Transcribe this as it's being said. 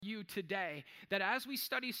you today that as we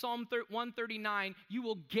study Psalm 139, you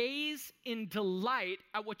will gaze in delight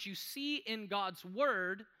at what you see in God's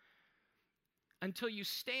word until you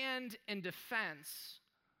stand in defense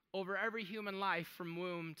over every human life from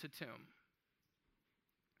womb to tomb.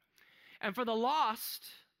 And for the lost,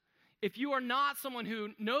 if you are not someone who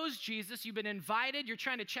knows Jesus, you've been invited, you're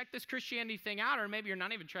trying to check this Christianity thing out, or maybe you're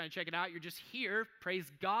not even trying to check it out, you're just here, praise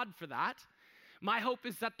God for that. My hope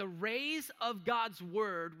is that the rays of God's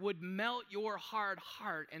word would melt your hard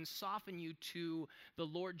heart and soften you to the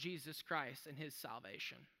Lord Jesus Christ and his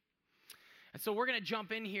salvation. And so we're going to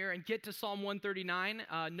jump in here and get to Psalm 139.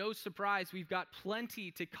 No surprise, we've got plenty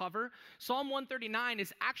to cover. Psalm 139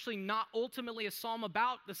 is actually not ultimately a psalm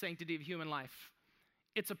about the sanctity of human life.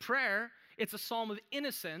 It's a prayer, it's a psalm of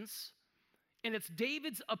innocence, and it's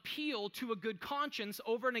David's appeal to a good conscience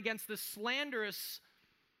over and against the slanderous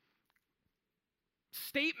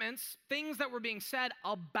statements, things that were being said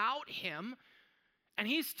about him. And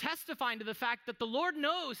he's testifying to the fact that the Lord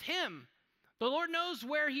knows him. The Lord knows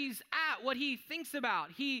where he's at, what he thinks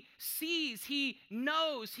about. He sees, he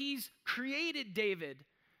knows, he's created David.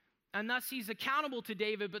 And thus he's accountable to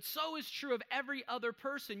David, but so is true of every other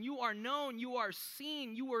person. You are known, you are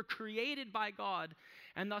seen, you were created by God,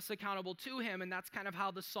 and thus accountable to him. And that's kind of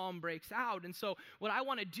how the psalm breaks out. And so what I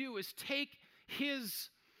want to do is take his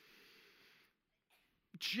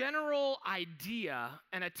general idea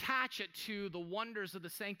and attach it to the wonders of the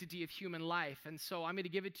sanctity of human life. And so I'm going to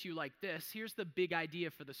give it to you like this. Here's the big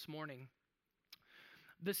idea for this morning.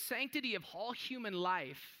 The sanctity of all human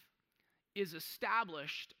life is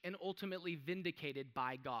established and ultimately vindicated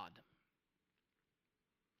by God.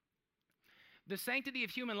 The sanctity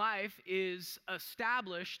of human life is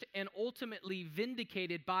established and ultimately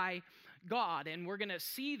vindicated by God. And we're going to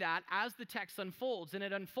see that as the text unfolds. And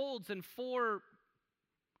it unfolds in four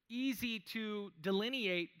easy to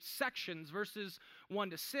delineate sections, verses 1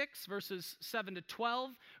 to 6, verses 7 to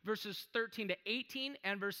 12, verses 13 to 18,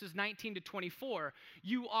 and verses 19 to 24.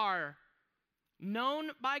 You are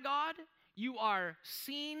known by God, you are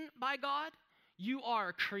seen by God, you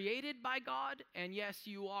are created by God, and yes,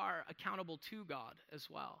 you are accountable to God as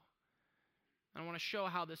well. I want to show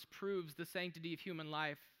how this proves the sanctity of human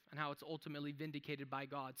life and how it's ultimately vindicated by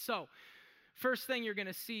God. So, first thing you're going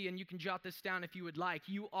to see, and you can jot this down if you would like,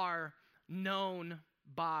 you are known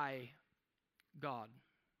by God.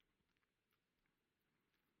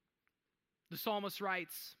 The psalmist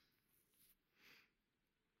writes,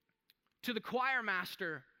 to the choir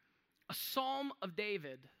master, a psalm of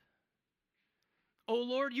David. O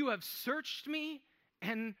Lord, you have searched me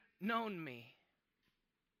and known me.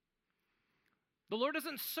 The Lord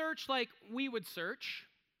doesn't search like we would search.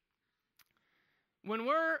 When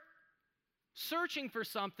we're searching for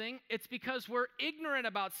something, it's because we're ignorant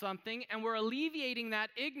about something and we're alleviating that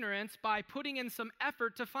ignorance by putting in some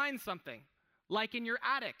effort to find something. Like in your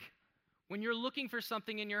attic, when you're looking for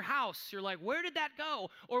something in your house, you're like, where did that go?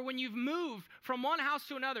 Or when you've moved from one house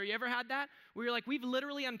to another, you ever had that? Where you're like, we've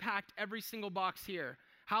literally unpacked every single box here.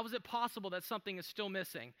 How is it possible that something is still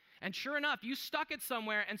missing? And sure enough, you stuck it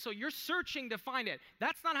somewhere, and so you're searching to find it.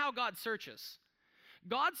 That's not how God searches.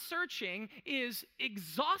 God's searching is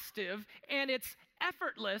exhaustive and it's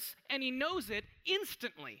effortless and he knows it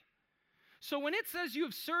instantly. So when it says you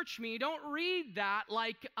have searched me, don't read that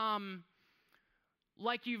like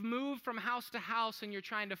you've moved from house to house and you're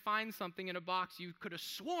trying to find something in a box you could have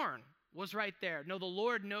sworn was right there. No, the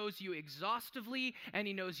Lord knows you exhaustively and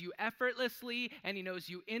he knows you effortlessly and he knows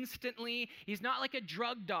you instantly. He's not like a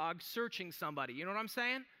drug dog searching somebody. You know what I'm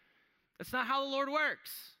saying? That's not how the Lord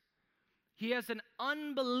works. He has an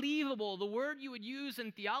unbelievable, the word you would use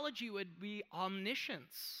in theology would be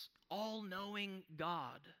omniscience, all-knowing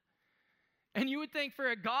God. And you would think for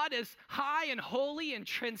a God as high and holy and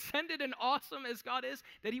transcendent and awesome as God is,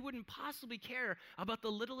 that he wouldn't possibly care about the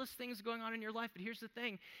littlest things going on in your life. But here's the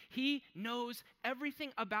thing. He knows everything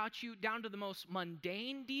about you down to the most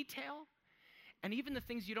mundane detail, and even the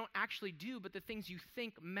things you don't actually do, but the things you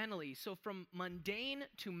think mentally. So from mundane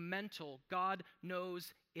to mental, God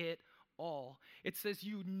knows it all. It says,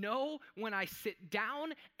 you know when I sit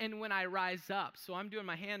down and when I rise up. So I'm doing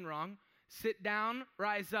my hand wrong. Sit down,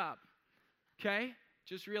 rise up. Okay?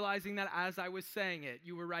 Just realizing that as I was saying it.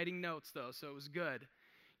 You were writing notes though, so it was good.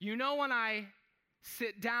 You know when I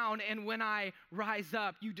sit down and when I rise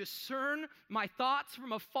up. You discern my thoughts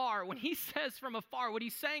from afar. When he says from afar, what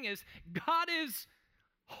he's saying is God is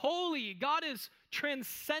holy. God is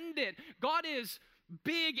transcendent. God is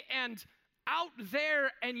big and out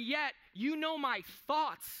there, and yet you know my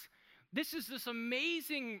thoughts. This is this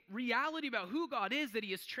amazing reality about who God is, that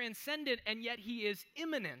he is transcendent and yet he is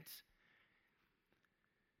immanent.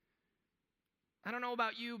 I don't know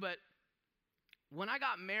about you, but when I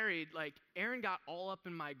got married, like, Erin got all up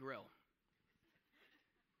in my grill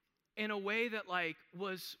in a way that, like,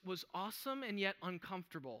 was awesome and yet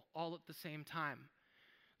uncomfortable all at the same time.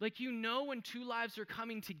 Like, when two lives are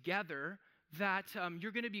coming together that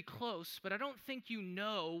you're going to be close, but I don't think you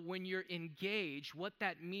know when you're engaged what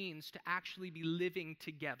that means to actually be living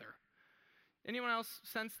together. Anyone else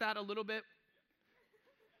sense that a little bit?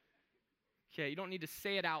 Okay, you don't need to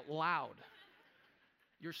say it out loud.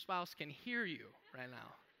 Your spouse can hear you right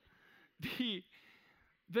now.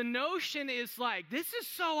 The notion is like, this is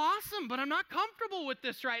so awesome, but I'm not comfortable with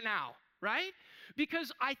this right now, right?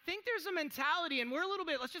 Because I think there's a mentality, and we're a little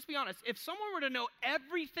bit, let's just be honest, if someone were to know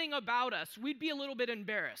everything about us, we'd be a little bit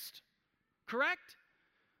embarrassed, correct?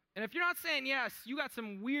 And if you're not saying yes, you got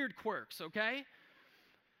some weird quirks, okay?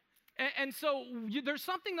 And so there's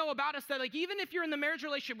something, though, about us that, like, even if you're in the marriage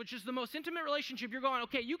relationship, which is the most intimate relationship, you're going,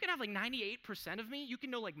 okay, you can have, like, 98% of me. You can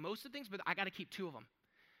know, like, most of the things, but I got to keep 2 of them.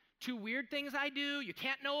 2 weird things I do. You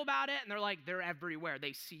can't know about it. And they're everywhere.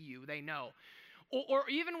 They see you. They know. Or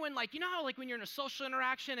even when, like, you know how, like, when you're in a social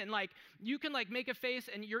interaction and, like, you can, like, make a face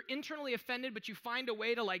and you're internally offended, but you find a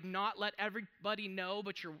way to, like, not let everybody know,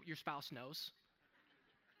 but your spouse knows.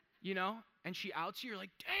 You know? And she outs you, you're like,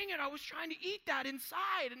 dang it, I was trying to eat that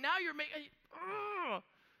inside, and now you're making, ugh.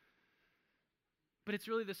 But it's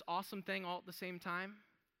really this awesome thing all at the same time.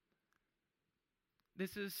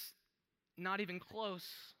 This is not even close.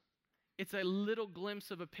 It's a little glimpse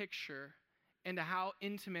of a picture into how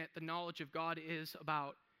intimate the knowledge of God is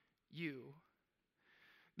about you.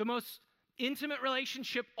 The most intimate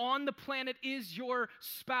relationship on the planet is your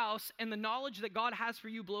spouse, and the knowledge that God has for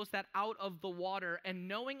you blows that out of the water. And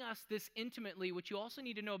knowing us this intimately, what you also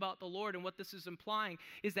need to know about the Lord and what this is implying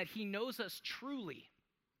is that he knows us truly.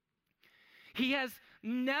 He has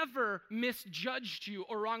never misjudged you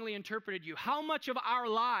or wrongly interpreted you. How much of our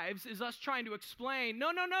lives is us trying to explain, no,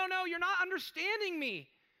 you're not understanding me.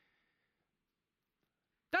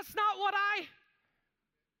 That's not what I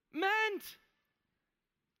meant.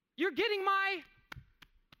 You're getting my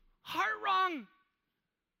heart wrong.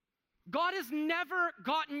 God has never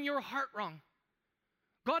gotten your heart wrong.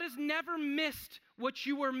 God has never missed what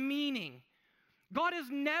you were meaning. God has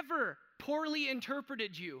never poorly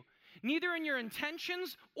interpreted you, neither in your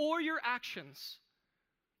intentions or your actions.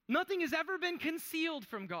 Nothing has ever been concealed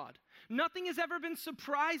from God. Nothing has ever been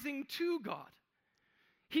surprising to God.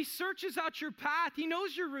 He searches out your path. He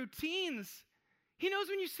knows your routines. He knows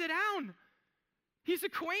when you sit down. He's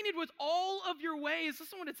acquainted with all of your ways.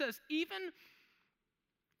 Listen to what it says. Even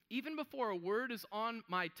before a word is on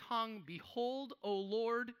my tongue, behold, O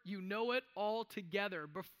Lord, you know it all together.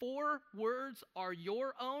 Before words are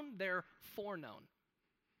your own, they're foreknown.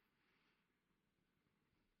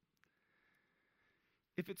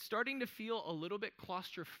 If it's starting to feel a little bit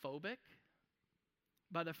claustrophobic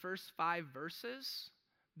by the first 5 verses,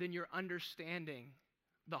 then you're understanding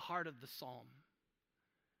the heart of the psalm.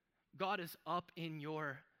 God is up in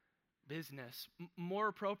your business. More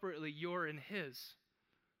appropriately, you're in his.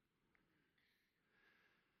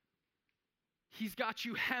 He's got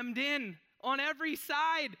you hemmed in on every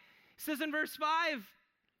side. It says in verse 5,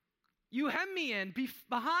 you hem me in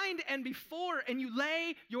behind and before, and you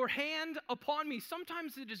lay your hand upon me.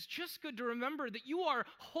 Sometimes it is just good to remember that you are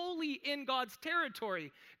wholly in God's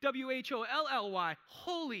territory. W-H-O-L-L-Y,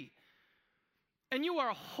 holy. And you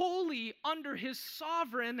are wholly under his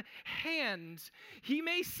sovereign hand. He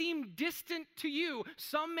may seem distant to you.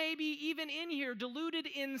 Some may be even in here deluded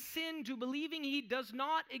in sin to believing he does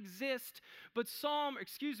not exist. But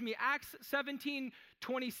Acts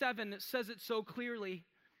 17:27 says it so clearly.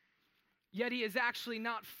 Yet he is actually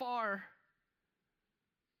not far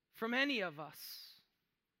from any of us.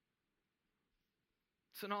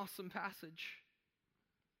 It's an awesome passage.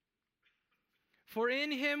 For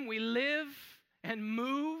in him we live and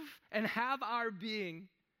move and have our being.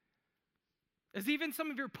 As even some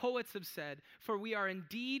of your poets have said, for we are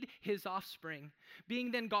indeed his offspring.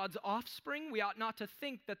 Being then God's offspring, we ought not to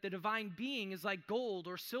think that the divine being is like gold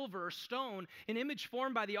or silver or stone, an image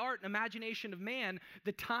formed by the art and imagination of man.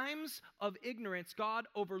 The times of ignorance God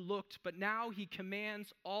overlooked, but now he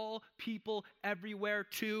commands all people everywhere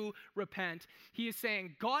to repent. He is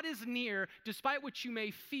saying, God is near despite what you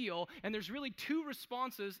may feel, and there's really 2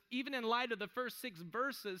 responses, even in light of the first 6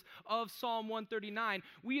 verses of Psalm 139.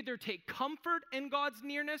 We either take comfort in God's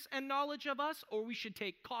nearness and knowledge of us, or we should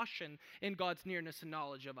take caution in God's nearness and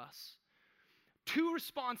knowledge of us. 2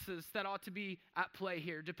 responses that ought to be at play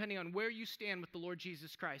here, depending on where you stand with the Lord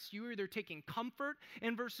Jesus Christ. You're either taking comfort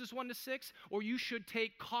in verses 1-6, or you should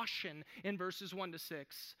take caution in verses 1-6.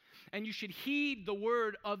 And you should heed the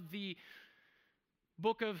word of the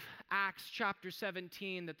book of Acts chapter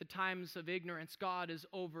 17 that the times of ignorance God is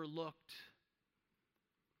overlooked.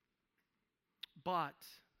 But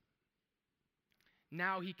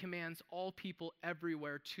now he commands all people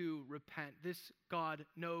everywhere to repent. This God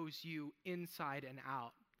knows you inside and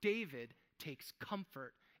out. David takes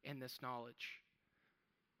comfort in this knowledge.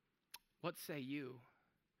 What say you?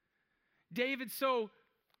 David so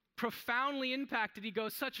profoundly impacted, he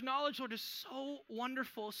goes, such knowledge, Lord, is so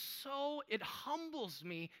wonderful, so it humbles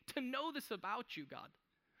me to know this about you, God.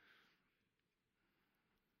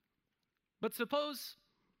 But suppose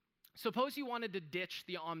you wanted to ditch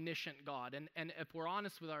the omniscient God, and if we're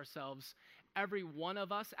honest with ourselves, every one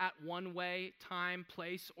of us at one way, time,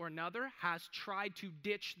 place, or another has tried to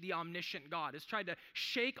ditch the omniscient God, has tried to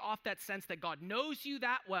shake off that sense that God knows you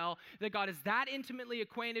that well, that God is that intimately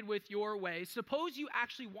acquainted with your ways. Suppose you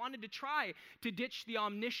actually wanted to try to ditch the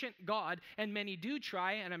omniscient God, and many do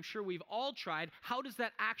try, and I'm sure we've all tried. How does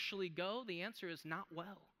that actually go? The answer is not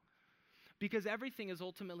well, because everything is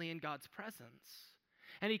ultimately in God's presence.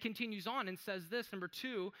 And he continues on and says this, number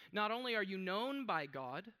 2, not only are you known by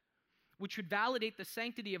God, which would validate the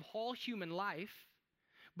sanctity of all human life,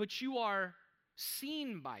 but you are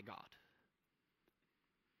seen by God.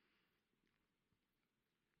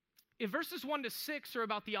 If verses 1 to 6 are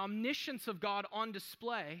about the omniscience of God on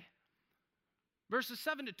display, verses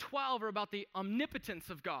 7 to 12 are about the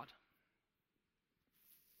omnipotence of God.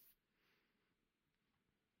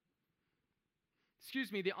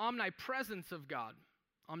 The omnipresence of God.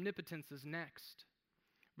 Omnipotence is next.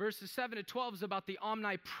 Verses 7 to 12 is about the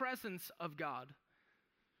omnipresence of God.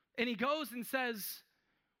 And he goes and says,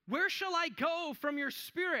 where shall I go from your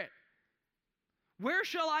spirit? Where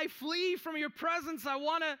shall I flee from your presence?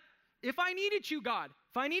 If I needed you, God,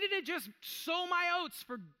 if I needed to just sow my oats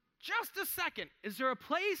for just a second, is there a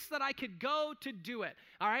place that I could go to do it?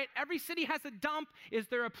 All right, every city has a dump. Is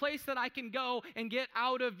there a place that I can go and get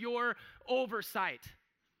out of your oversight?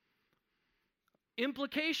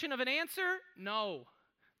 Implication of an answer? No.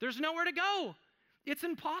 There's nowhere to go. It's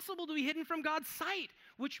impossible to be hidden from God's sight,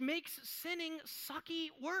 which makes sinning sucky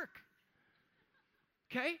work.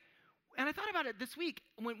 Okay? And I thought about it this week.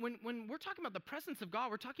 When we're talking about the presence of God,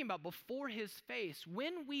 we're talking about before his face.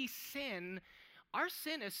 When we sin, our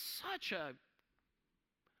sin is such a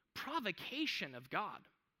provocation of God.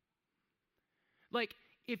 Like,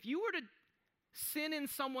 if you were to sin in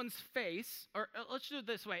someone's face, or let's do it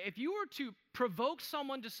this way. If you were to provoke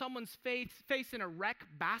someone to someone's face in a rec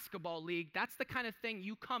basketball league, that's the kind of thing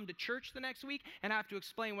you come to church the next week and have to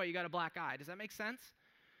explain why you got a black eye. Does that make sense?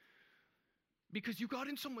 Because you got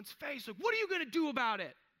in someone's face, like, what are you going to do about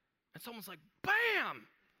it? And someone's like, bam!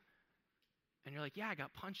 And you're like, yeah, I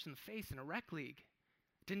got punched in the face in a rec league.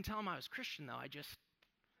 Didn't tell him I was Christian, though. I just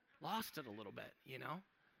lost it a little bit, you know?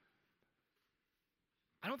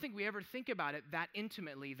 I don't think we ever think about it that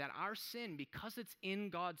intimately, that our sin, because it's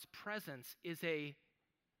in God's presence, is a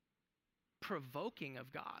provoking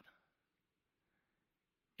of God.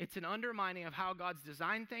 It's an undermining of how God's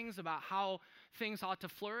designed things, about how things ought to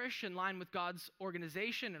flourish in line with God's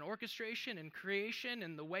organization and orchestration and creation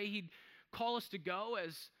and the way he'd call us to go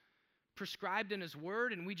as prescribed in his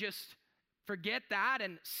word, and we just forget that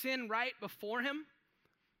and sin right before him.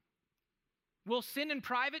 We'll sin in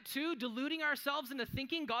private too, deluding ourselves into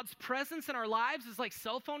thinking God's presence in our lives is like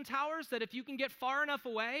cell phone towers, that if you can get far enough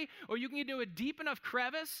away, or you can get into a deep enough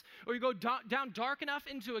crevice, or you go down dark enough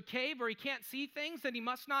into a cave where he can't see things, then he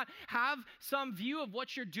must not have some view of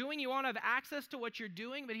what you're doing. You won't have access to what you're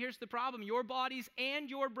doing, but here's the problem. Your bodies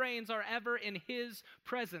and your brains are ever in his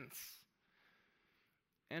presence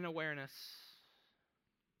and awareness.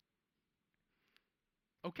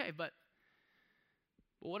 Okay, but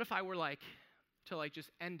what if I were to just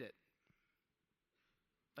end it?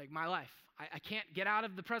 Like my life. I can't get out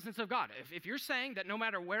of the presence of God. If you're saying that no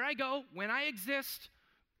matter where I go, when I exist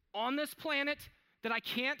on this planet, that I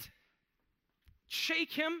can't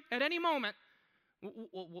shake him at any moment,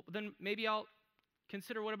 then maybe I'll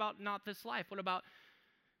consider, what about not this life? What about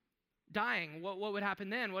dying? What would happen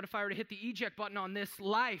then? What if I were to hit the eject button on this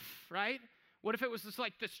life, right? What if it was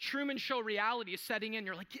this Truman Show reality is setting in?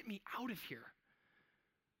 You're like, get me out of here.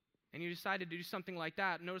 And you decided to do something like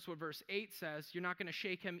that. Notice what verse 8 says. You're not going to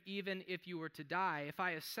shake him even if you were to die. If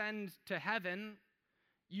I ascend to heaven,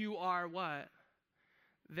 you are what?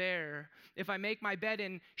 There. If I make my bed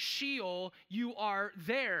in Sheol, you are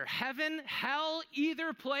there. Heaven, hell,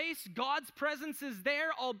 either place, God's presence is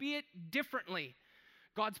there, albeit differently.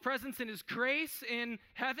 God's presence in his grace in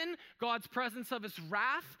heaven, God's presence of his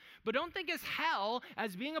wrath. But don't think as hell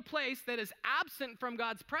as being a place that is absent from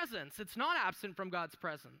God's presence. It's not absent from God's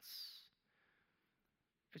presence.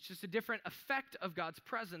 It's just a different effect of God's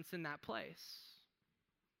presence in that place.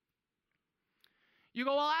 You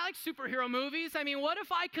go, well, I like superhero movies. I mean, what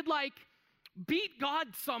if I could beat God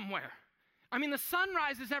somewhere? I mean, the sun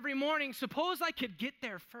rises every morning. Suppose I could get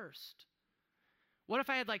there first. What if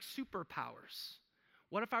I had superpowers?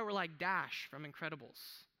 What if I were like Dash from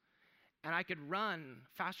Incredibles and I could run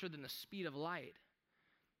faster than the speed of light?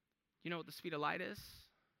 You know what the speed of light is?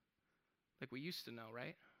 Like we used to know,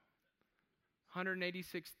 right?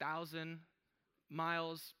 186,000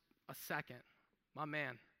 miles a second. My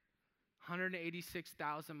man.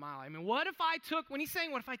 186,000 miles. I mean, what if I took, when he's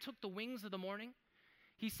saying, what if I took the wings of the morning?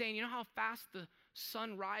 He's saying, you know how fast the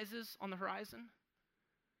sun rises on the horizon?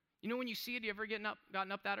 You know when you see it, you ever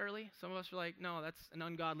gotten up that early? Some of us are like, no, that's an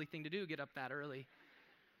ungodly thing to do, get up that early.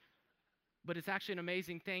 But it's actually an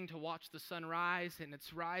amazing thing to watch the sun rise, and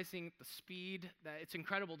it's rising at the speed that it's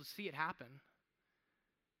incredible to see it happen.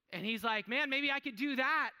 And he's like, man, maybe I could do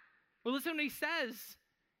that. Well, listen to what he says.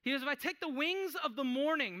 He goes, if I take the wings of the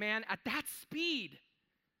morning, man, at that speed,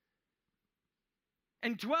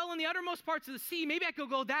 and dwell in the uttermost parts of the sea, maybe I could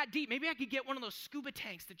go that deep. Maybe I could get one of those scuba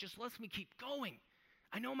tanks that just lets me keep going.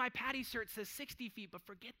 I know my Patty cert says 60 feet, but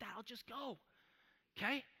forget that. I'll just go,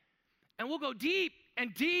 okay? And we'll go deep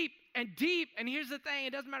and deep and deep. And here's the thing.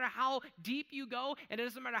 It doesn't matter how deep you go, and it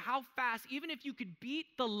doesn't matter how fast. Even if you could beat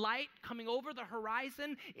the light coming over the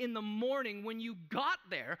horizon in the morning when you got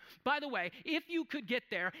there. By the way, if you could get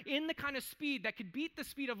there in the kind of speed that could beat the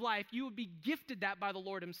speed of life, you would be gifted that by the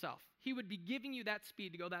Lord himself. He would be giving you that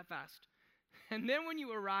speed to go that fast. And then when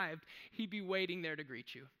you arrived, he'd be waiting there to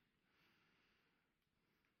greet you.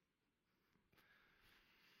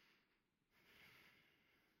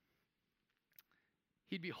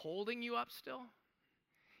 He'd be holding you up still.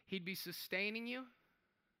 He'd be sustaining you.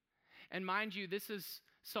 And mind you, this is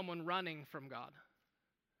someone running from God.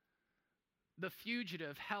 The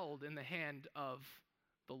fugitive held in the hand of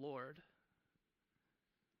the Lord.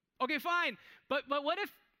 Okay, fine. But what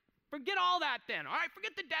if, forget all that then. All right,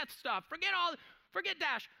 forget the death stuff. Forget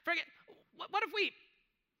Dash. What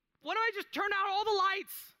if I just turn out all the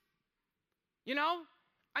lights? You know?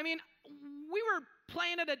 I mean, we were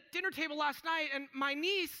playing at a dinner table last night, and my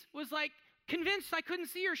niece was convinced I couldn't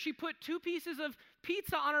see her. She put 2 pieces of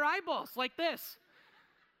pizza on her eyeballs like this.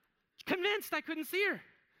 Convinced I couldn't see her.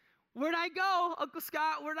 Where'd I go, Uncle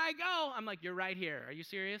Scott? Where'd I go? I'm like, you're right here. Are you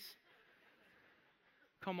serious?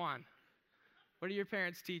 Come on. What are your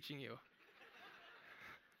parents teaching you?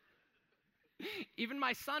 Even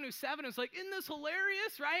my son, who's 7, is like, isn't this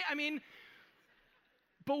hilarious, right? I mean,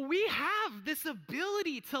 but we have this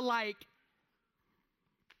ability to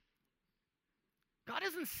God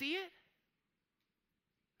doesn't see it.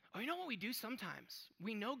 Oh, you know what we do sometimes?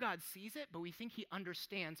 We know God sees it, but we think he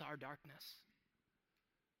understands our darkness.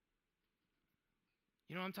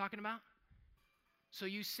 You know what I'm talking about? So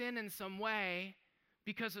you sin in some way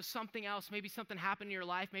because of something else. Maybe something happened in your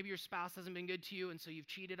life. Maybe your spouse hasn't been good to you, and so you've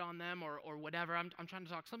cheated on them or whatever. I'm trying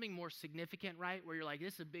to talk something more significant, right? Where you're like,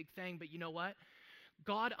 this is a big thing, but you know what?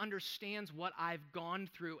 God understands what I've gone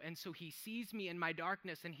through, and so he sees me in my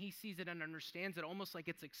darkness, and he sees it and understands it almost like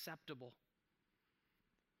it's acceptable.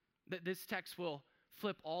 That this text will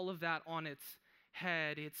flip all of that on its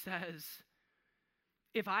head. It says,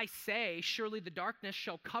 if I say, surely the darkness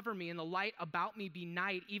shall cover me and the light about me be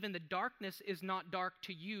night, even the darkness is not dark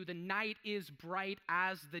to you. The night is bright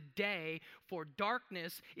as the day, for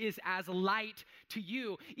darkness is as light to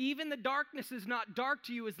you. Even the darkness is not dark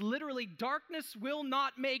to you is literally darkness will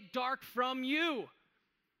not make dark from you.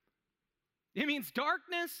 It means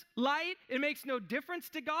darkness, light, it makes no difference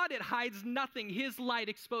to God. It hides nothing. His light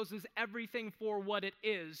exposes everything for what it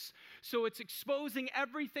is. So it's exposing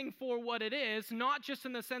everything for what it is, not just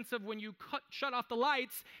in the sense of when you shut off the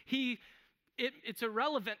lights, it's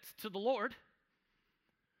irrelevant to the Lord.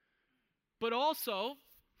 But also,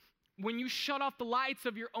 when you shut off the lights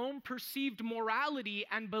of your own perceived morality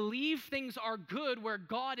and believe things are good where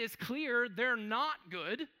God is clear they're not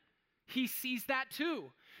good, he sees that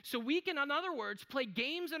too. So we can, in other words, play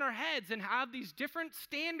games in our heads and have these different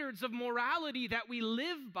standards of morality that we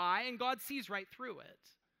live by, and God sees right through it.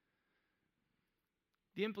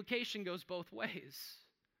 The implication goes both ways.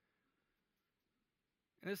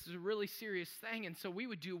 And this is a really serious thing, and so we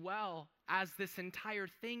would do well, as this entire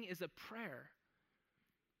thing is a prayer,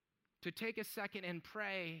 to take a second and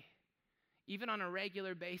pray, even on a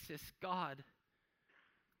regular basis, God,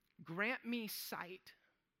 grant me sight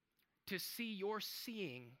to see your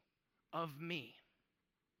seeing of me.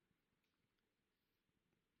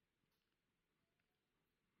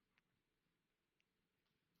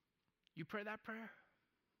 You pray that prayer?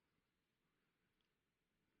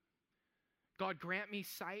 God, grant me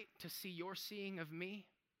sight to see your seeing of me.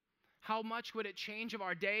 How much would it change of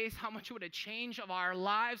our days? How much would it change of our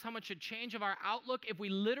lives? How much would it change of our outlook if we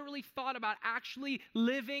literally thought about actually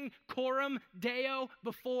living coram Deo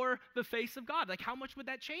before the face of God? Like, how much would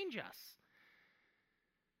that change us?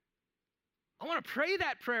 I want to pray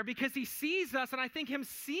that prayer because he sees us, and I think him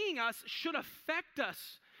seeing us should affect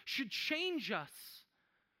us, should change us,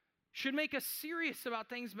 should make us serious about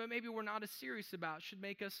things but maybe we're not as serious about, should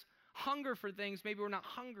make us hunger for things maybe we're not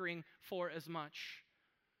hungering for as much.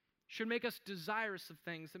 Should make us desirous of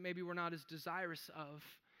things that maybe we're not as desirous of.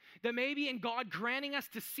 That maybe in God granting us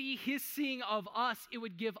to see his seeing of us, it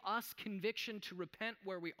would give us conviction to repent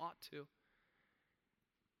where we ought to.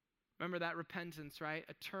 Remember that repentance, right?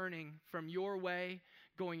 A turning from your way,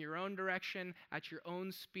 going your own direction, at your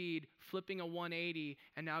own speed, flipping a 180,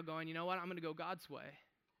 and now going, you know what, I'm going to go God's way.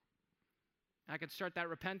 I could start that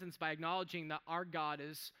repentance by acknowledging that our God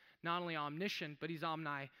is not only omniscient, but he's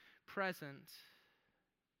omnipresent.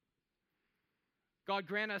 God,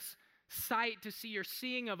 grant us sight to see your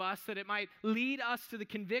seeing of us, that it might lead us to the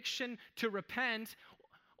conviction to repent,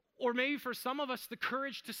 or maybe for some of us, the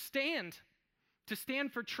courage to stand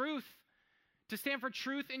for truth, to stand for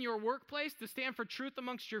truth in your workplace, to stand for truth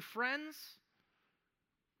amongst your friends.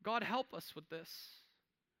 God, help us with this.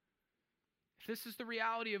 If this is the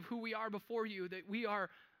reality of who we are before you, that we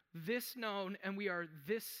are this known and we are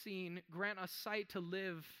this seen, grant us sight to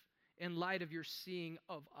live in light of your seeing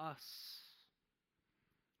of us.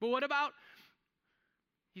 But what about,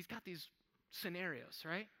 he's got these scenarios,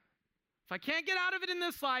 right? If I can't get out of it in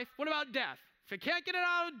this life, what about death? If I can't get it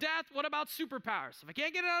out of death, what about superpowers? If I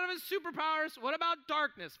can't get it out of his superpowers, what about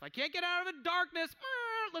darkness? If I can't get out of it darkness,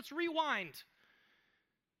 let's rewind.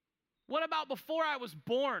 What about before I was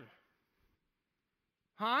born?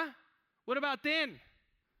 Huh? What about then?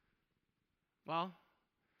 Well,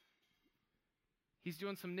 he's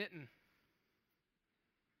doing some knitting.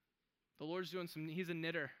 The Lord's doing he's a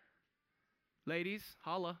knitter. Ladies,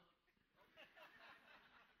 holla.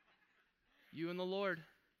 You and the Lord.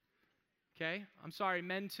 Okay? I'm sorry,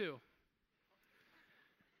 men too.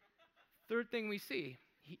 Third thing we see,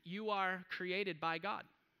 you are created by God.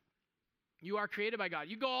 You are created by God.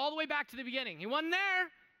 You go all the way back to the beginning. He wasn't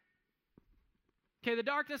there. Okay, the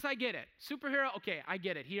darkness, I get it. Superhero, okay, I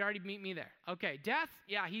get it. He already beat me there. Okay, death,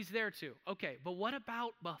 yeah, he's there too. Okay, but what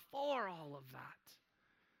about before all of that?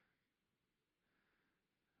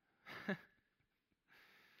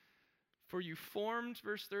 For you formed,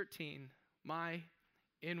 verse 13, my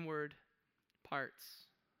inward parts.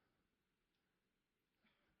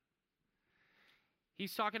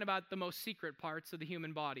 He's talking about the most secret parts of the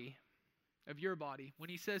human body, of your body. When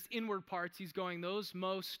he says inward parts, he's going those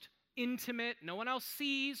most intimate, no one else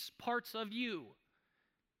sees parts of you.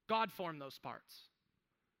 God formed those parts.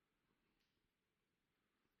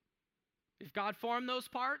 If God formed those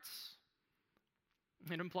parts,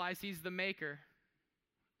 it implies he's the maker.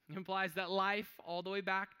 It implies that life all the way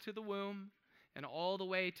back to the womb and all the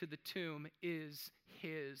way to the tomb is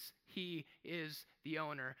his. He is the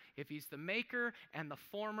owner. If he's the maker and the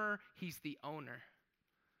former, he's the owner.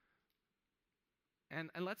 And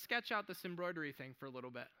let's sketch out this embroidery thing for a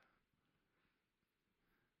little bit.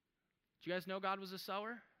 Do you guys know God was a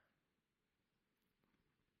sewer?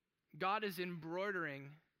 God is embroidering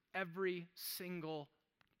every single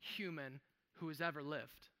human who has ever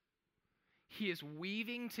lived. He is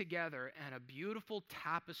weaving together in a beautiful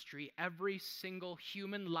tapestry every single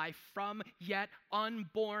human life from yet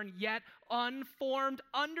unborn, yet unformed,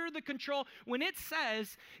 under the control. When it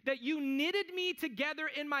says that you knitted me together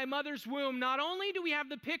in my mother's womb, not only do we have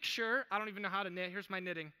the picture, I don't even know how to knit. Here's my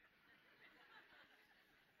knitting.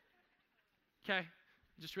 Okay,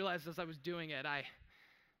 just realized as I was doing it, I'm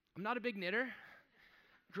not a big knitter.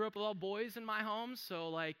 Grew up with all boys in my home,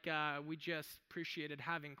 so we just appreciated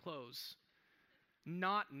having clothes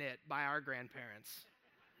not knit by our grandparents,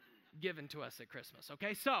 given to us at Christmas,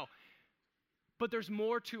 okay? But there's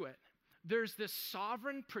more to it. There's this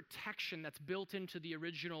sovereign protection that's built into the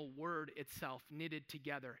original word itself, knitted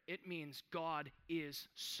together. It means God is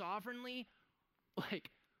sovereignly,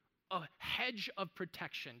 like a hedge of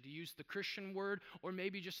protection, to use the Christian word, or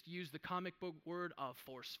maybe just use the comic book word of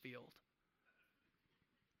force field.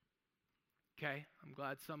 Okay, I'm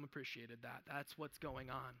glad some appreciated that. That's what's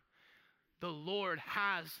going on. The Lord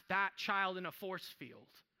has that child in a force field,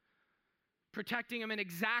 protecting him in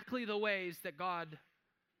exactly the ways that God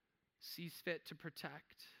sees fit to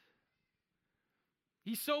protect.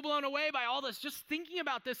 He's so blown away by all this, just thinking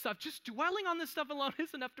about this stuff, just dwelling on this stuff alone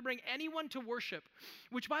is enough to bring anyone to worship,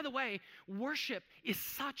 which, by the way, worship is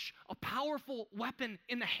such a powerful weapon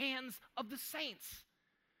in the hands of the saints.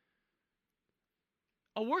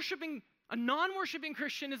 A non-worshiping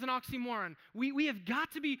Christian is an oxymoron. We have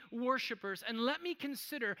got to be worshipers. And let me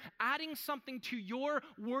consider adding something to your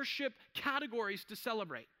worship categories to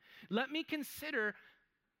celebrate. Let me consider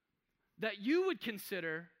that you would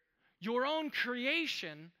consider your own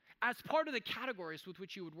creation as part of the categories with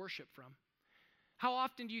which you would worship from. How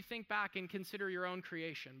often do you think back and consider your own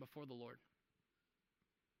creation before the Lord?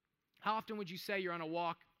 How often would you say you're on a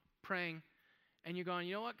walk praying and you're going,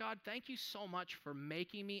 you know what, God, thank you so much for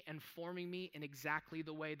making me and forming me in exactly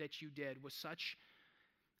the way that you did, with such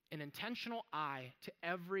an intentional eye to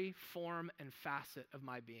every form and facet of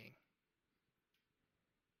my being.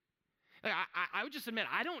 Like, I would just admit,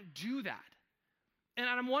 I don't do that. And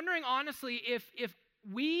I'm wondering, honestly, if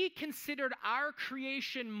we considered our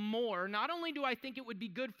creation more, not only do I think it would be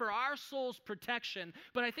good for our soul's protection,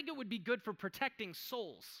 but I think it would be good for protecting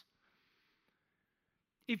souls.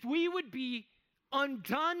 If we would be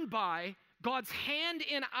undone by God's hand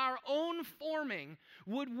in our own forming,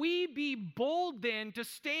 would we be bold then to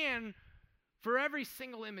stand for every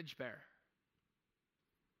single image bearer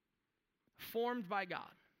formed by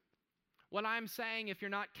God? What I'm saying, if you're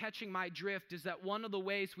not catching my drift, is that one of the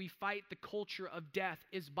ways we fight the culture of death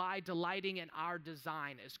is by delighting in our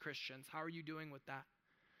design as Christians. How are you doing with that?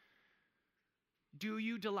 Do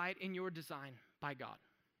you delight in your design by God?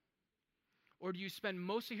 Or do you spend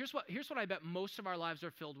here's what I bet most of our lives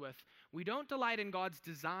are filled with. We don't delight in God's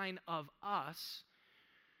design of us.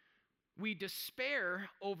 We despair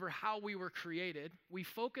over how we were created. We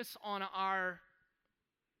focus on our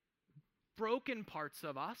broken parts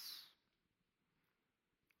of us.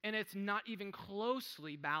 And it's not even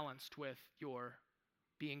closely balanced with your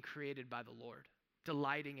being created by the Lord,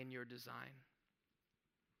 delighting in your design.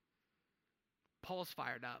 Paul's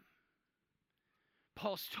fired up.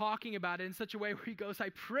 Paul's talking about it in such a way where he goes, I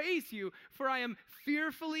praise you, for I am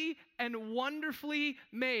fearfully and wonderfully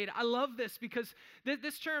made. I love this because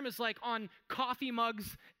this term is like on coffee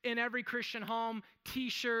mugs in every Christian home,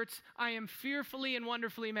 t-shirts. I am fearfully and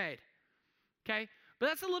wonderfully made. Okay? But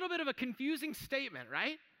that's a little bit of a confusing statement,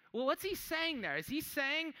 right? Well, what's he saying there? Is he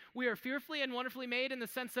saying we are fearfully and wonderfully made in the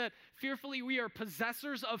sense that fearfully we are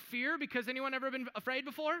possessors of fear? Because anyone ever been afraid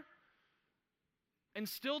before?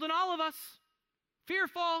 Instilled in all of us.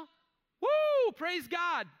 Fearful. Woo! Praise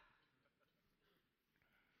God.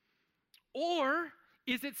 Or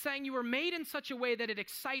is it saying you were made in such a way that it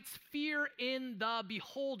excites fear in the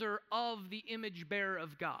beholder of the image bearer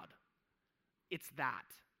of God? It's that.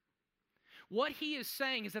 What he is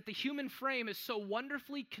saying is that the human frame is so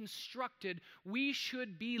wonderfully constructed, we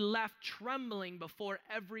should be left trembling before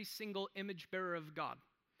every single image bearer of God.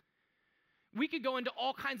 We could go into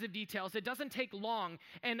all kinds of details. It doesn't take long,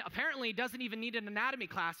 and apparently it doesn't even need an anatomy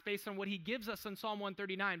class based on what he gives us in Psalm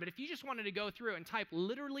 139. But if you just wanted to go through and type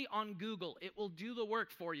literally on Google, it will do the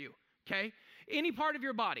work for you, okay? Any part of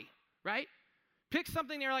your body, right? Pick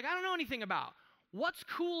something that you're like, I don't know anything about. What's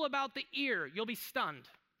cool about the ear? You'll be stunned.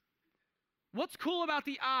 What's cool about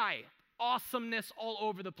the eye? Awesomeness all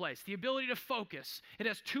over the place. The ability to focus. It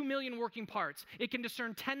has 2 million working parts. It can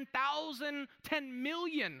discern 10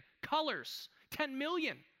 million colors. 10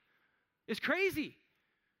 million. It's crazy.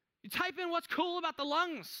 You type in what's cool about the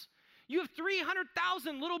lungs. You have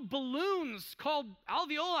 300,000 little balloons called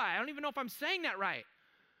alveoli. I don't even know if I'm saying that right.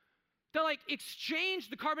 They like exchange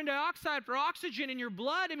the carbon dioxide for oxygen in your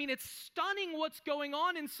blood. I mean, it's stunning what's going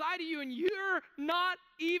on inside of you, and you're not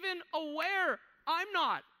even aware. I'm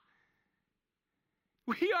not.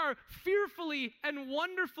 We are fearfully and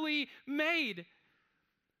wonderfully made.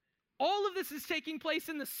 All of this is taking place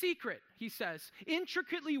in the secret, he says,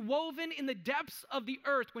 intricately woven in the depths of the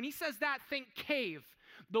earth. When he says that, think cave.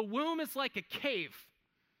 The womb is like a cave.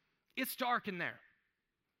 It's dark in there.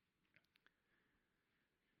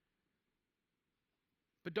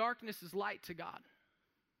 But darkness is light to God.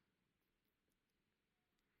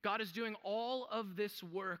 God is doing all of this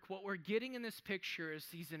work. What we're getting in this picture is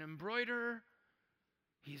he's an embroiderer,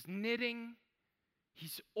 he's knitting,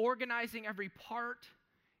 he's organizing every part.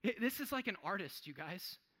 This is like an artist, you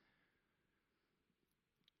guys.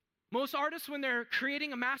 Most artists, when they're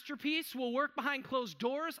creating a masterpiece, will work behind closed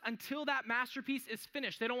doors until that masterpiece is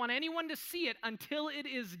finished. They don't want anyone to see it until it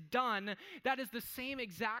is done. That is the same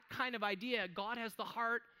exact kind of idea. God has the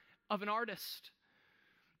heart of an artist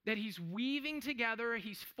that he's weaving together.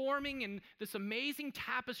 He's forming in this amazing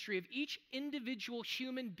tapestry of each individual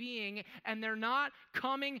human being, and they're not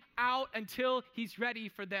coming out until he's ready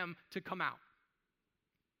for them to come out.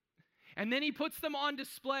 And then he puts them on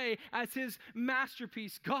display as his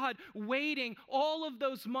masterpiece. God waiting all of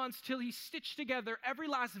those months till he stitched together every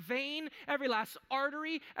last vein, every last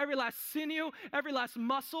artery, every last sinew, every last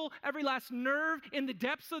muscle, every last nerve in the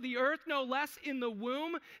depths of the earth, no less in the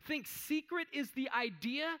womb. Think secret is the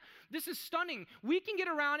idea. This is stunning. We can get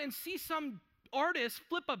around and see some artist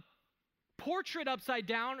flip a portrait upside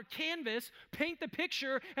down or canvas, paint the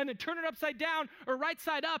picture, and then turn it upside down or right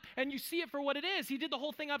side up, and you see it for what it is. He did the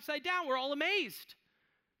whole thing upside down. We're all amazed,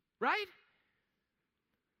 right?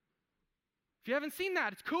 If you haven't seen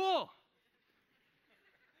that, it's cool.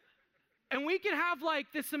 And we can have like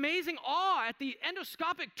this amazing awe at the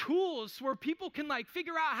endoscopic tools where people can like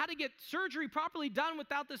figure out how to get surgery properly done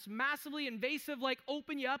without this massively invasive, like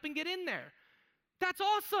open you up and get in there. That's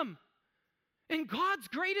awesome. And God's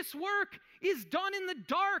greatest work is done in the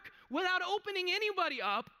dark without opening anybody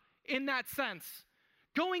up in that sense.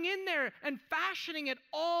 Going in there and fashioning it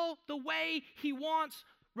all the way he wants,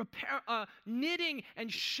 knitting and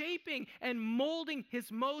shaping and molding his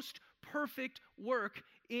most perfect work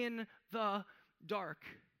in the dark.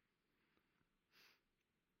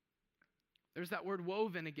 There's that word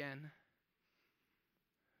woven again.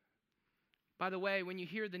 By the way, when you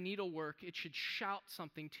hear the needlework, it should shout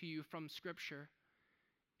something to you from Scripture.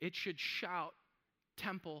 It should shout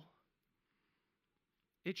temple.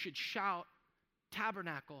 It should shout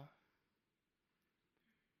tabernacle.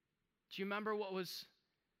 Do you remember what was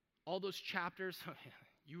all those chapters?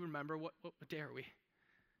 You remember, what day are we?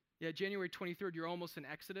 Yeah, January 23rd, you're almost in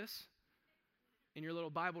Exodus. In your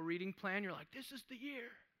little Bible reading plan, you're like, this is the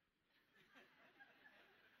year.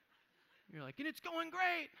 You're like, and it's going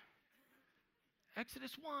great.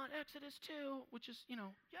 Exodus 1, Exodus 2, which is, yeah.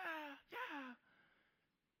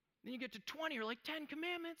 Then you get to 20, you're like 10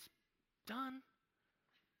 commandments, done.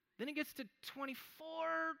 Then it gets to 24,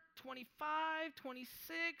 25, 26.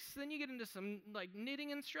 Then you get into some like knitting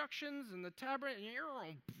instructions and the tabernacle.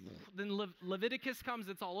 Then Leviticus comes,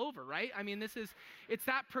 it's all over, right? I mean, it's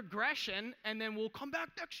that progression, and then we'll come back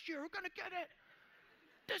next year. We're going to get it.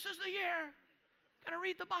 This is the year. Going to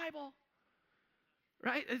read the Bible.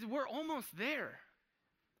 Right? We're almost there.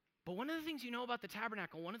 But one of the things you know about the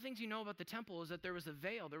tabernacle, one of the things you know about the temple is that there was a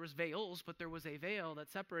veil. There was veils, but there was a veil that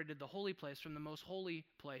separated the holy place from the most holy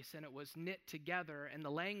place, and it was knit together, and the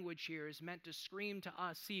language here is meant to scream to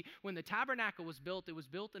us. See, when the tabernacle was built, it was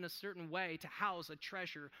built in a certain way to house a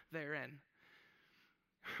treasure therein.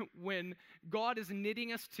 When God is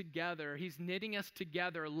knitting us together, he's knitting us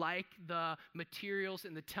together like the materials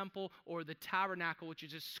in the temple or the tabernacle, which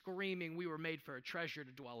is just screaming, we were made for a treasure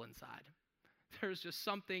to dwell inside. There's just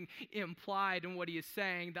something implied in what he is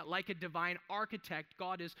saying, that like a divine architect,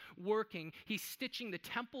 God is working. He's stitching the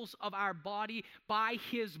temples of our body by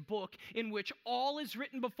his book, in which all is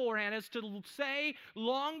written beforehand, as to say,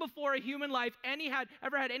 long before a human life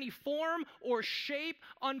ever had any form or shape,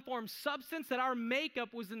 unformed substance, that our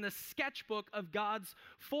makeup was in the sketchbook of God's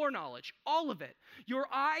foreknowledge. All of it. Your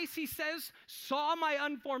eyes, he says, saw my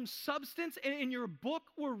unformed substance, and in your book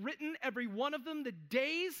were written, every one of them, the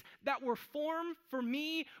days that were formed for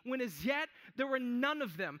me, when as yet there were none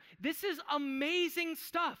of them. This is amazing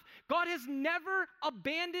stuff. God has never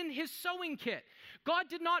abandoned his sewing kit. God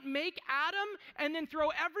did not make Adam and then throw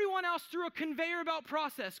everyone else through a conveyor belt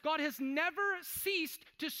process. God has never ceased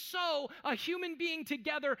to sew a human being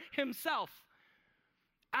together himself.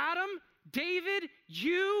 Adam, David,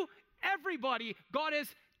 you, everybody, God has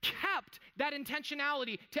kept that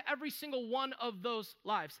intentionality to every single one of those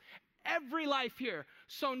lives. Every life here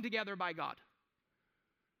sewn together by God.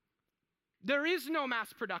 There is no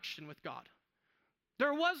mass production with God.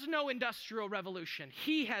 There was no industrial revolution.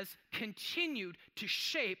 He has continued to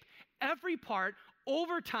shape every part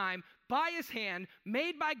over time by his hand,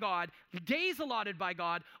 made by God, days allotted by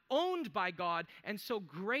God, owned by God. And so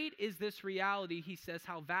great is this reality, he says,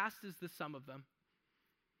 how vast is the sum of them.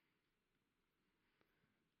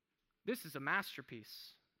 This is a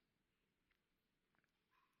masterpiece.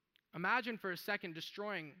 Imagine for a second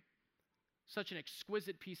destroying such an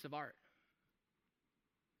exquisite piece of art.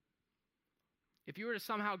 If you were to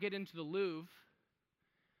somehow get into the Louvre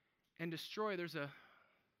and destroy, there's a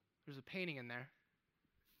painting in there.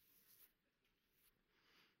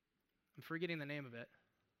 I'm forgetting the name of it.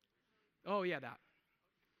 Oh, yeah, that.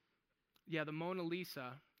 Yeah, the Mona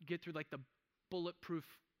Lisa. You get through like the bulletproof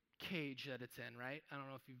cage that it's in, right? I don't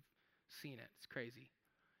know if you've seen it. It's crazy.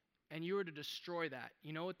 And you were to destroy that,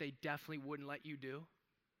 you know what they definitely wouldn't let you do?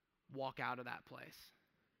 Walk out of that place.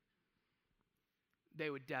 They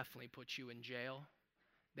would definitely put you in jail.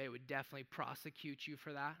 They would definitely prosecute you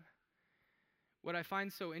for that. What I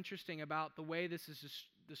find so interesting about the way this is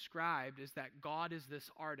described is that God is this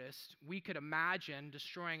artist. We could imagine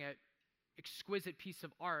destroying an exquisite piece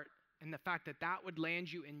of art and the fact that that would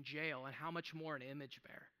land you in jail, and how much more an image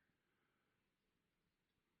bearer.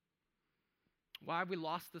 Why have we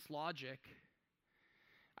lost this logic?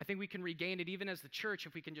 I think we can regain it even as the church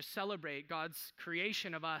if we can just celebrate God's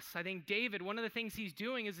creation of us. I think David, one of the things he's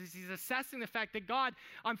doing is he's assessing the fact that, God,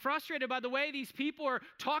 I'm frustrated by the way these people are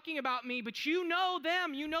talking about me, but you know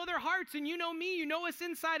them, you know their hearts, and you know me, you know us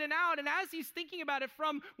inside and out. And as he's thinking about it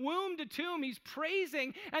from womb to tomb, he's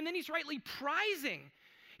praising, and then he's rightly prizing.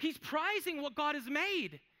 He's prizing what God has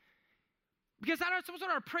made. Because that's what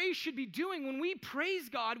our praise should be doing. When we praise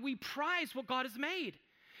God, we prize what God has made.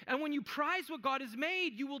 And when you prize what God has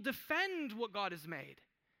made, you will defend what God has made.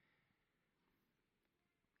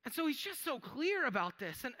 And so he's just so clear about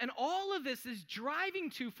this. And all of this is driving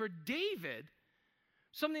to, for David,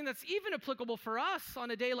 something that's even applicable for us on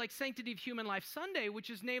a day like Sanctity of Human Life Sunday, which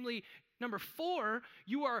is namely, number 4,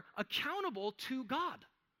 you are accountable to God.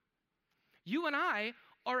 You and I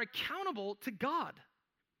are accountable to God.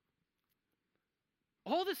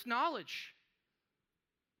 All this knowledge,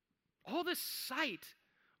 all this sight,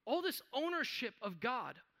 all this ownership of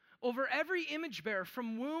God over every image bearer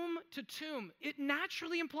from womb to tomb, it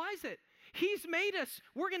naturally implies it. He's made us.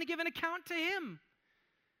 We're going to give an account to him.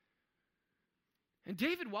 And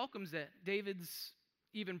David welcomes it. David's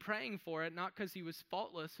even praying for it, not because he was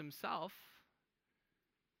faultless himself,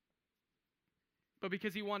 but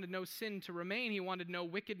because he wanted no sin to remain. He wanted no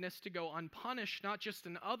wickedness to go unpunished, not just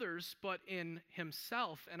in others, but in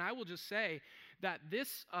himself. And I will just say that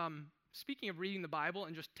this, speaking of reading the Bible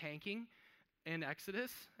and just tanking in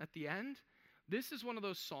Exodus at the end, this is one of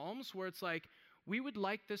those Psalms where it's like, we would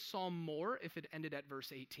like this Psalm more if it ended at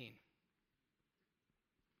verse 18.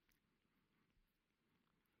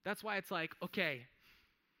 That's why it's like, okay,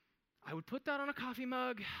 I would put that on a coffee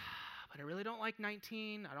mug, but I really don't like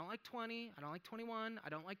 19, I don't like 20, I don't like 21, I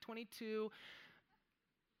don't like 22.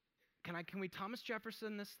 Can we Thomas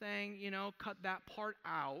Jefferson this thing, cut that part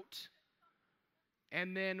out,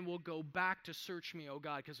 and then we'll go back to search me, oh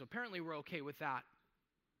God, because apparently we're okay with that.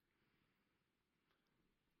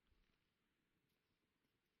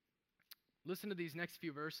 Listen to these next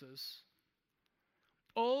few verses.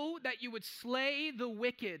 Oh, that you would slay the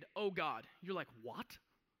wicked, oh God. You're like, what?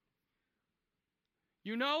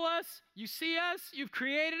 You know us, you see us, you've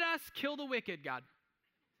created us, kill the wicked, God.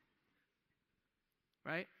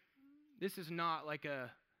 Right? This is not like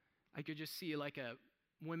I could just see like a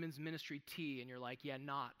women's ministry tee and you're like, yeah,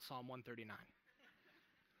 not Psalm 139.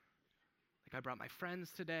 Like, I brought my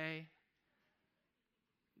friends today.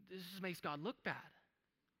 This just makes God look bad.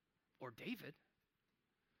 Or David.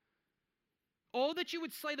 Oh, that you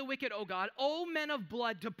would slay the wicked, O God. O men of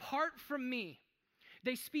blood, depart from me.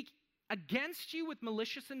 They speak against you with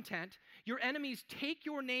malicious intent. Your enemies take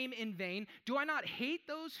your name in vain. Do I not hate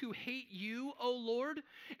those who hate you, O Lord?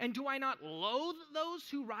 And do I not loathe those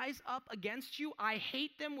who rise up against you? I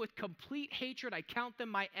hate them with complete hatred. I count them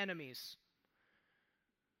my enemies.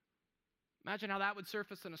 Imagine how that would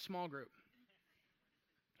surface in a small group.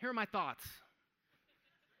 Here are my thoughts.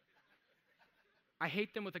 I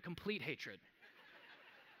hate them with a complete hatred.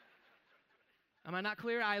 Am I not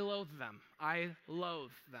clear? I loathe them. I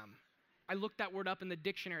loathe them. I looked that word up in the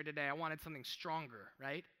dictionary today. I wanted something stronger,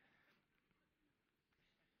 right?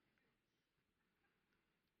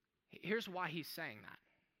 Here's why he's saying that.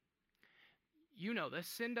 You know this.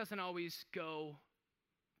 Sin doesn't always go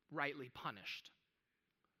rightly punished.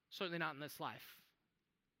 Certainly not in this life.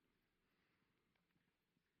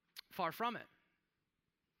 Far from it.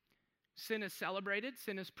 Sin is celebrated.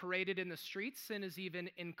 Sin is paraded in the streets. Sin is even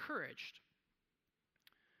encouraged.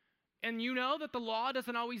 And you know that the law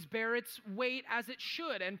doesn't always bear its weight as it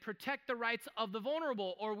should and protect the rights of the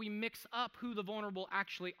vulnerable, or we mix up who the vulnerable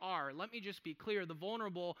actually are. Let me just be clear. The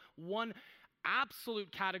vulnerable, one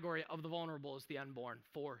absolute category of the vulnerable is the unborn,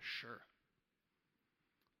 for sure.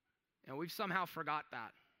 And we've somehow forgot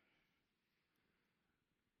that.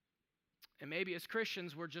 And maybe as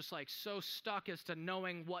Christians, we're just like so stuck as to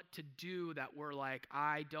knowing what to do that we're like,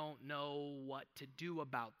 I don't know what to do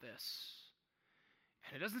about this.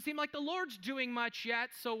 And it doesn't seem like the Lord's doing much yet,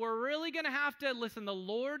 so we're really going to have to listen. The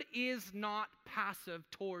Lord is not passive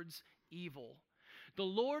towards evil. The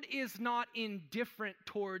Lord is not indifferent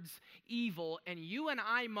towards evil, and you and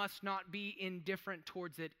I must not be indifferent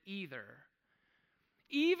towards it either.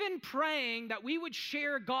 Even praying that we would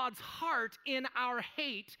share God's heart in our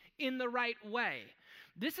hate in the right way.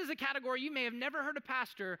 This is a category you may have never heard a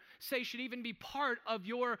pastor say should even be part of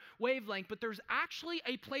your wavelength, but there's actually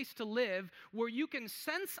a place to live where you can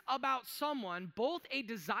sense about someone both a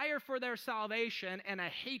desire for their salvation and a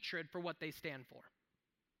hatred for what they stand for.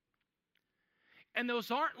 And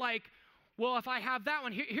those aren't like, well, if I have that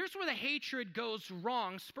one, here's where the hatred goes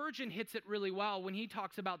wrong. Spurgeon hits it really well when he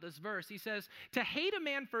talks about this verse. He says, to hate a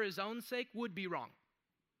man for his own sake would be wrong.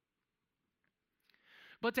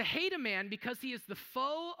 But to hate a man because he is the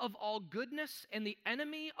foe of all goodness and the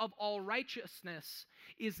enemy of all righteousness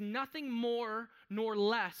is nothing more nor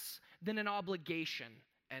less than an obligation,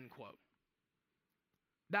 end quote.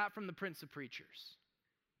 That from the Prince of Preachers.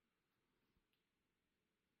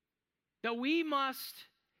 That we must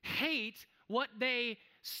hate what they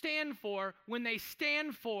stand for when they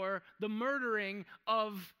stand for the murdering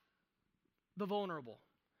of the vulnerable,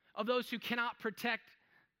 of those who cannot protect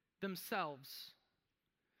themselves.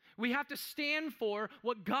 We have to stand for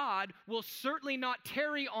what God will certainly not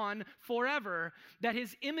tarry on forever, that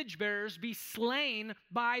his image bearers be slain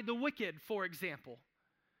by the wicked, for example.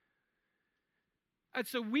 And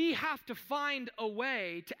so we have to find a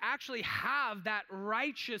way to actually have that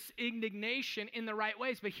righteous indignation in the right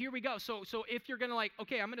ways. But here we go. So if you're going to like,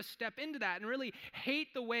 okay, I'm going to step into that and really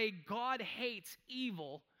hate the way God hates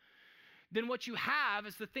evil, then what you have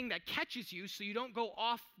is the thing that catches you so you don't go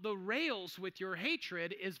off the rails with your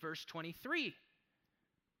hatred is verse 23.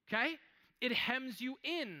 Okay? It hems you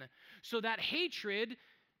in so that hatred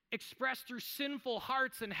expressed through sinful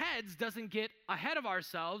hearts and heads doesn't get ahead of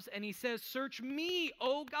ourselves. And he says, search me,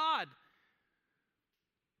 O God,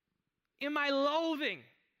 in my loathing,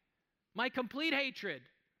 my complete hatred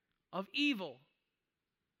of evil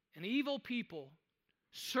and evil people.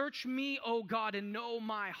 Search me, O God, and know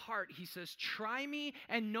my heart. He says, try me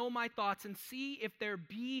and know my thoughts and see if there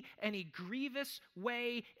be any grievous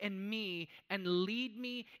way in me and lead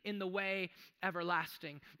me in the way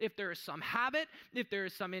everlasting. If there is some habit, if there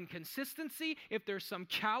is some inconsistency, if there's some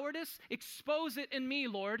cowardice, expose it in me,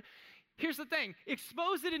 Lord. Here's the thing.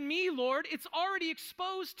 Expose it in me, Lord. It's already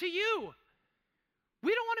exposed to you.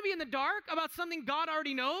 We don't want to be in the dark about something God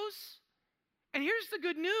already knows. And here's the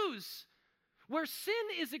good news. Where sin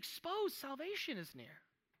is exposed, salvation is near.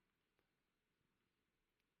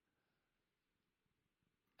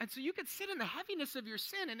 And so you can sit in the heaviness of your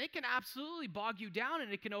sin, and it can absolutely bog you down,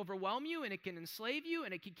 and it can overwhelm you, and it can enslave you,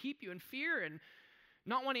 and it can keep you in fear and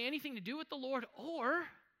not wanting anything to do with the Lord. Or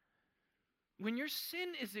when your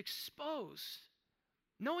sin is exposed,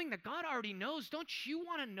 knowing that God already knows, don't you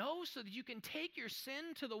want to know so that you can take your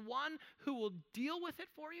sin to the one who will deal with it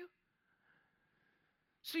for you?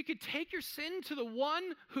 So you could take your sin to the one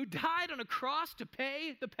who died on a cross to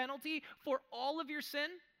pay the penalty for all of your sin?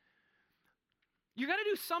 You got to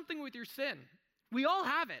do something with your sin. We all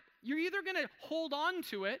have it. You're either going to hold on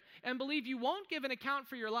to it and believe you won't give an account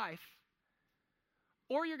for your life,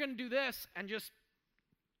 or you're going to do this and just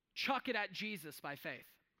chuck it at Jesus by faith.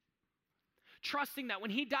 Trusting that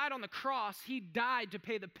when he died on the cross, he died to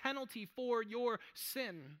pay the penalty for your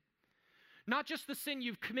sin. Not just the sin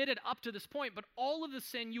you've committed up to this point, but all of the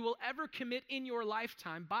sin you will ever commit in your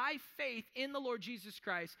lifetime. By faith in the Lord Jesus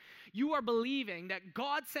Christ, you are believing that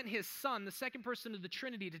God sent his Son, the second person of the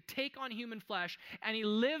Trinity, to take on human flesh, and he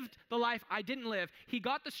lived the life I didn't live. He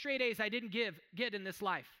got the straight A's I didn't get in this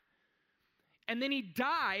life. And then he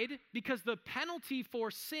died because the penalty for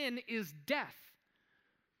sin is death.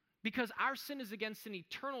 Because our sin is against an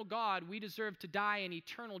eternal God, we deserve to die an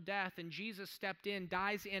eternal death, and Jesus stepped in,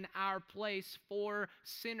 dies in our place for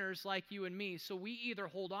sinners like you and me. So we either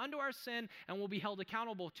hold on to our sin and will be held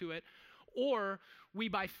accountable to it, or we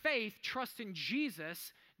by faith trust in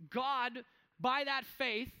Jesus. God, by that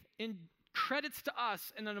faith, credits to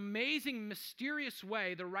us in an amazing, mysterious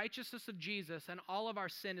way the righteousness of Jesus, and all of our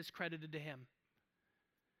sin is credited to him.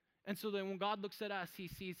 And so then when God looks at us, he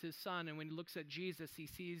sees his Son. And when he looks at Jesus, he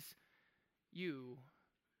sees you.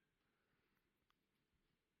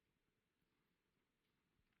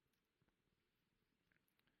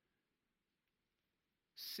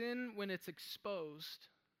 Sin, when it's exposed,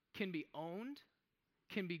 can be owned,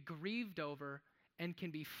 can be grieved over, and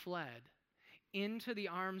can be fled into the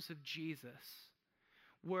arms of Jesus,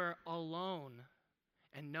 where alone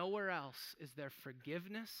and nowhere else is there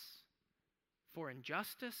forgiveness for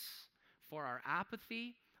injustice, for our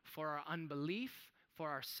apathy, for our unbelief, for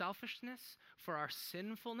our selfishness, for our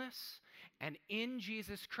sinfulness. And in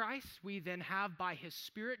Jesus Christ, we then have, by his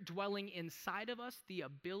Spirit dwelling inside of us, the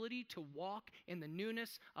ability to walk in the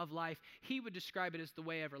newness of life. He would describe it as the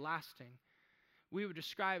way everlasting. we would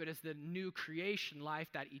describe it as the new creation life,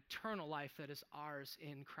 that eternal life that is ours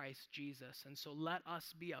in Christ Jesus. And so let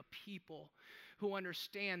us be a people who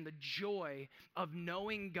understand the joy of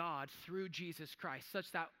knowing God through Jesus Christ,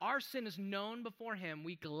 such that our sin is known before him.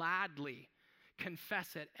 We gladly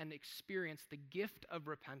confess it and experience the gift of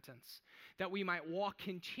repentance, that we might walk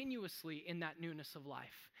continuously in that newness of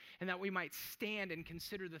life, and that we might stand and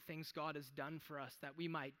consider the things God has done for us, that we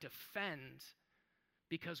might defend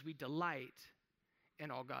because we delight in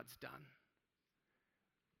all God's done.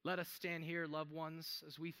 Let us stand here, loved ones,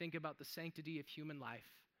 as we think about the sanctity of human life,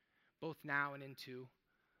 both now and into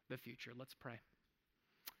the future. Let's pray.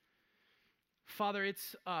 Father,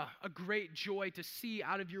 it's a great joy to see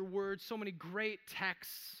out of your word so many great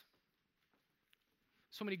texts,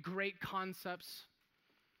 so many great concepts.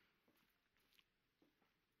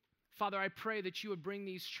 Father, I pray that you would bring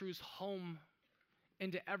these truths home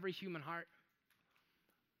into every human heart.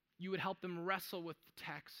 You would help them wrestle with the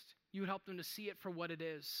text. You would help them to see it for what it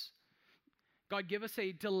is. God, give us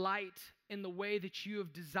a delight in the way that you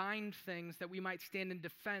have designed things, that we might stand in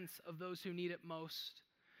defense of those who need it most.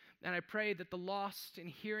 And I pray that the lost, in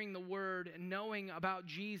hearing the word and knowing about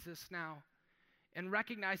Jesus now, and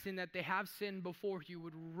recognizing that they have sinned before you,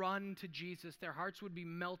 would run to Jesus. Their hearts would be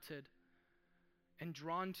melted and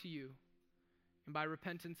drawn to you. And by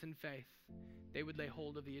repentance and faith, they would lay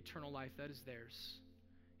hold of the eternal life that is theirs.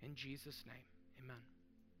 In Jesus' name,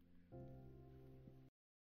 amen.